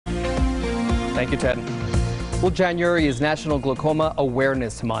Thank you, Ted. Well, January is National Glaucoma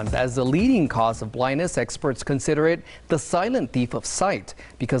Awareness Month. As the leading cause of blindness, experts consider it the silent thief of sight.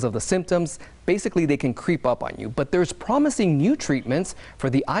 Because of the symptoms, basically they can creep up on you. But there's promising new treatments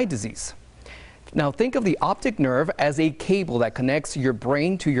for the eye disease. Now think of the optic nerve as a cable that connects your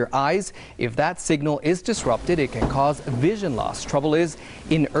brain to your eyes. If that signal is disrupted, it can cause vision loss. Trouble is,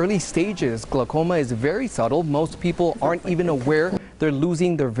 in early stages, glaucoma is very subtle. Most people aren't even aware they're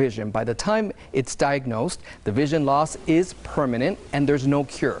losing their vision. By the time it's diagnosed, the vision loss is permanent and there's no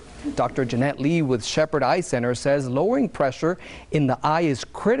cure. Dr. Jeanette Lee with Shepherd Eye Center says lowering pressure in the eye is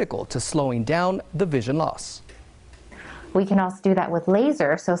critical to slowing down the vision loss. We can also do that with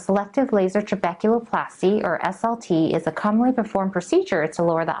laser. So selective laser trabeculoplasty, or SLT, is a commonly performed procedure to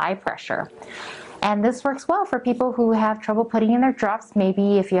lower the eye pressure. And this works well for people who have trouble putting in their drops,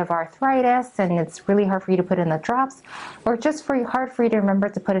 maybe if you have arthritis and it's really hard for you to put in the drops, or just hard for you to remember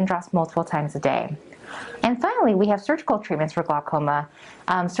to put in drops multiple times a day. And finally, we have surgical treatments for glaucoma.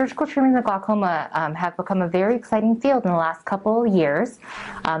 Surgical treatments of glaucoma have become a very exciting field in the last couple of years.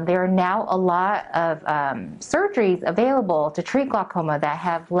 There are now a lot of surgeries available to treat glaucoma that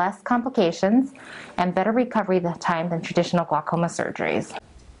have less complications and better recovery time than traditional glaucoma surgeries.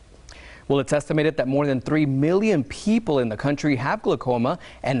 Well, it's estimated that more than 3 million people in the country have glaucoma,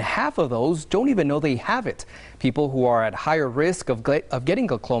 and half of those don't even know they have it. People who are at higher risk of getting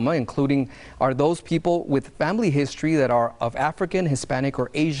glaucoma, are those people with family history that are of African, Hispanic,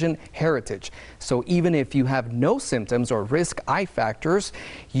 or Asian heritage. So even if you have no symptoms or risk eye factors,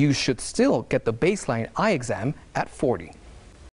 you should still get the baseline eye exam at 40.